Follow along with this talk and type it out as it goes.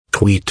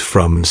tweet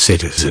from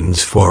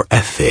Citizens for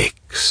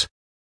Ethics.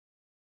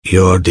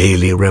 Your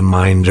daily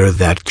reminder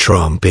that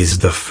Trump is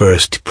the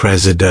first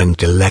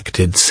president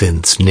elected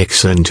since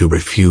Nixon to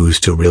refuse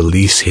to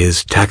release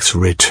his tax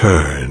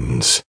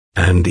returns,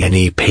 and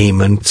any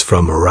payments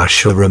from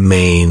Russia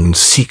remain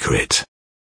secret.